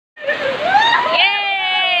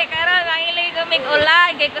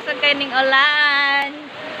kay kusog kay ning ulan.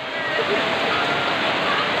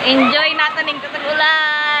 Enjoy natin ning kusog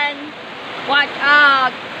ulan. Watch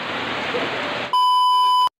out.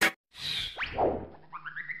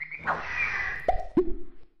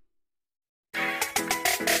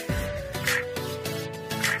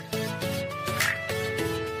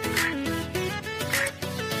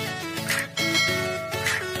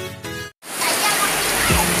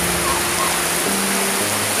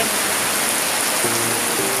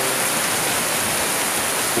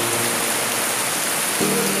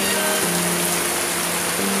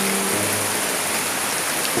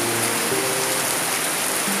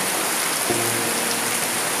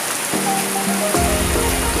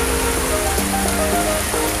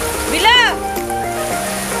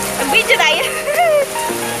 Video tayo.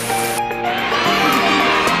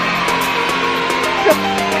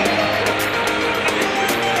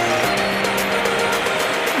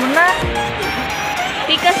 Muna.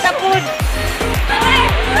 Tikas na food.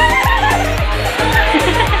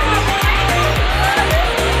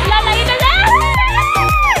 Lalayo na lang.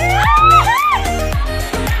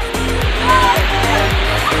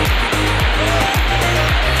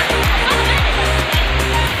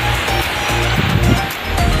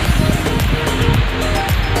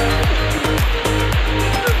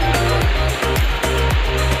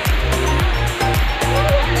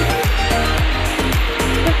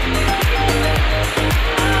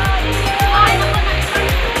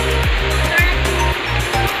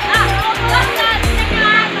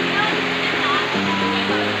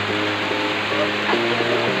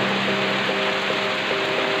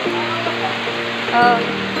 Oh.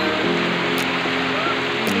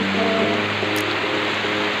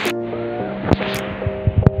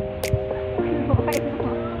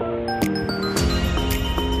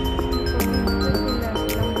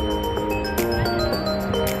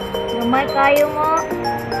 Gamay kayo mo.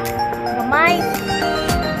 Gamay.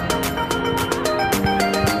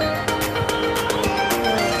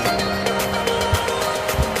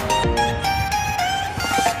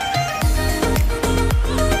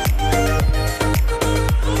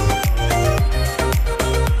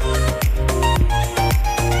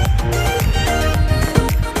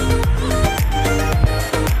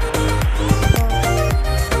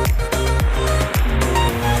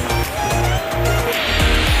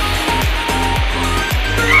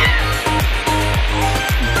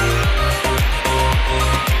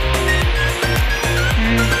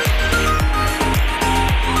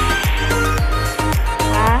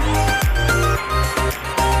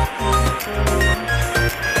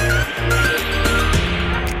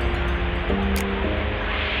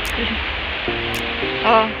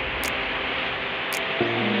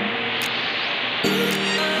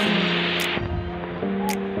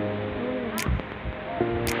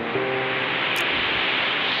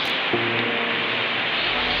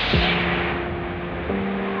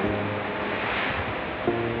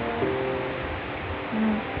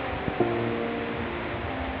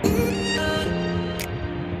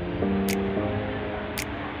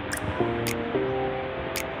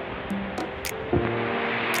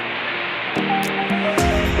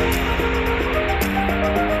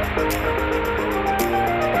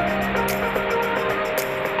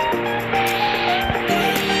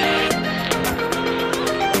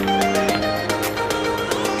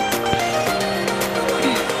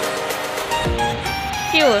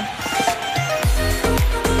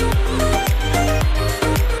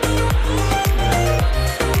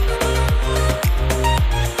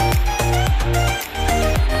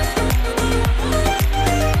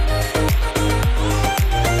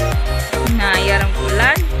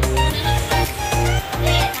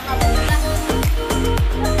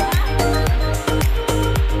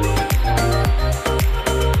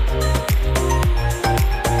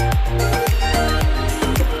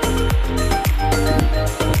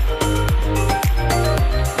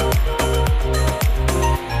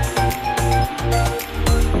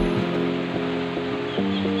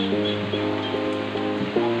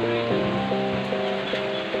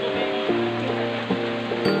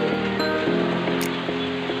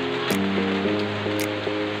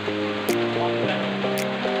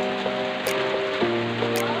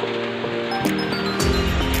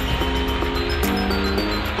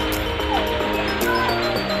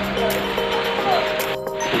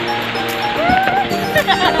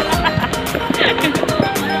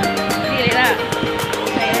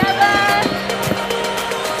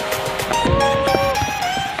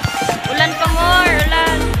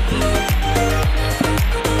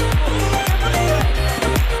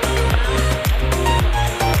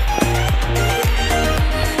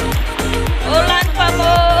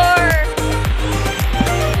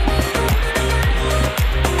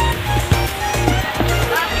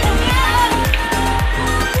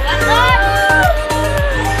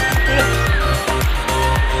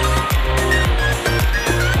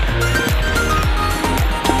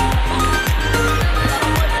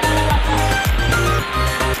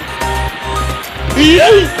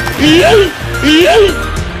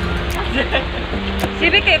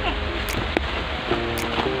 Sibi kayo.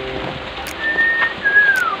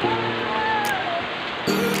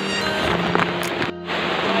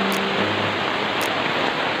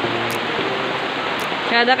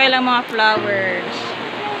 Kada kailang mga flowers.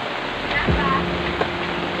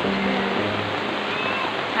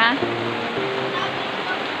 Ha?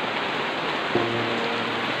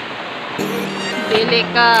 Dili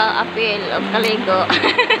ka apil o kaligo.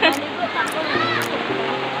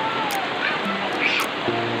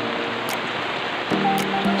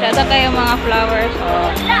 Kada kayo mga flowers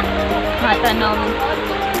o matanom.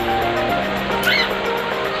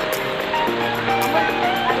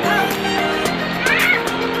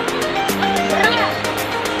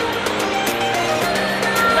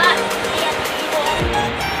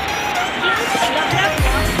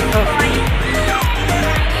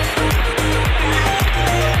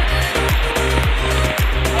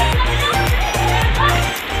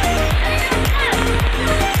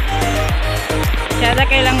 Kada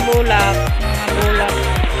kailang bulak, mga bulak.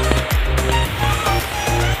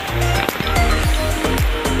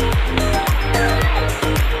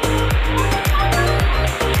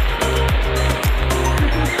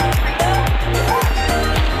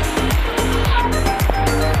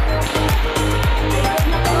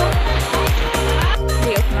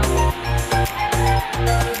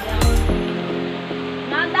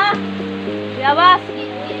 Nanda! Labas!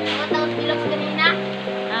 Matawag pilots kanina.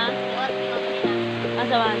 Ha? Matawag pilots kanina.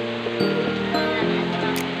 Asaman?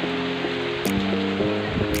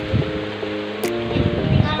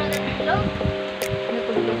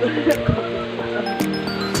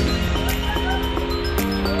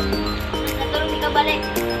 Natulong di ka balik.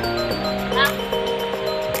 Ha?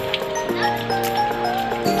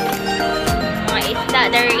 Mga isda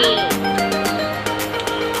dari.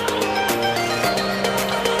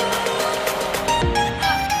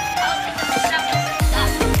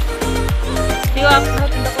 Siwa,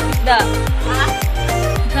 pagdakop isda. Ha?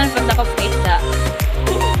 Saan pagdakop ka isda?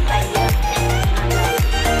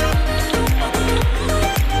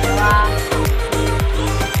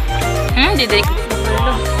 Didiri ko.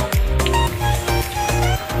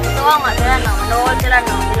 Tuwa nga sila no. Manood sila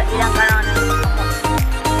no. Ilang ka lang na.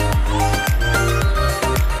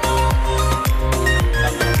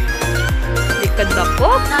 Di ka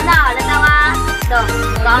dakop? Nanda, latawa. Do.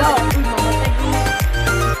 Gago.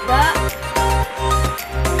 Isda.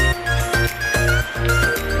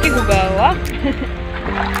 Kigugawa.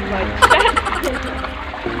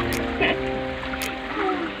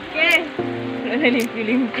 Okay. Wala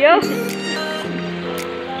limpyo-limpyo.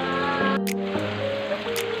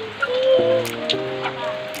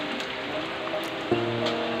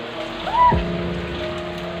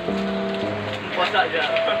 Puasa aja.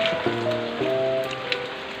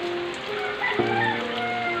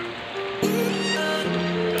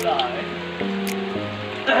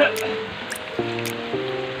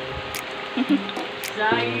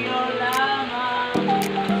 Sa'yo lamang.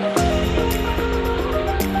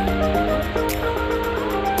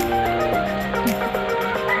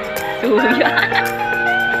 Suya.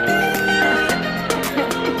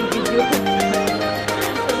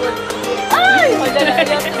 Ay!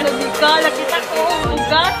 Madalayak na bika. Nakita ko.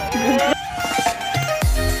 Ugat.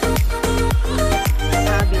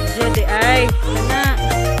 Video di ay. Sana.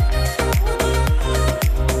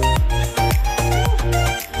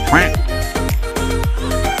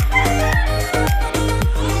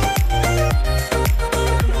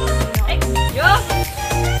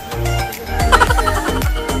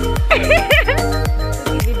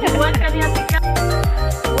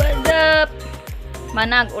 What's up?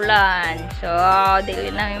 Manag ulan. So, dili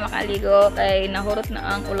namin makaligo kay nahurot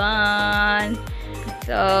na ang ulan.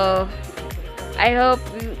 So, I hope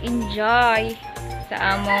you enjoy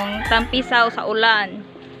sa among tampisaw sa ulan.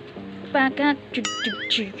 Pagka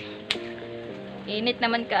init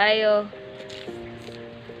naman kaayo.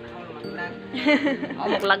 Oh,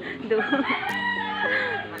 maglag.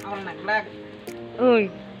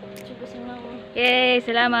 Uy. Okay,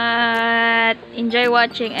 salamat. Enjoy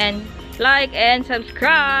watching and like and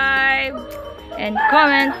subscribe and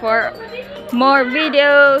comment for more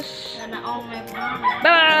videos.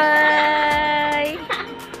 Bye!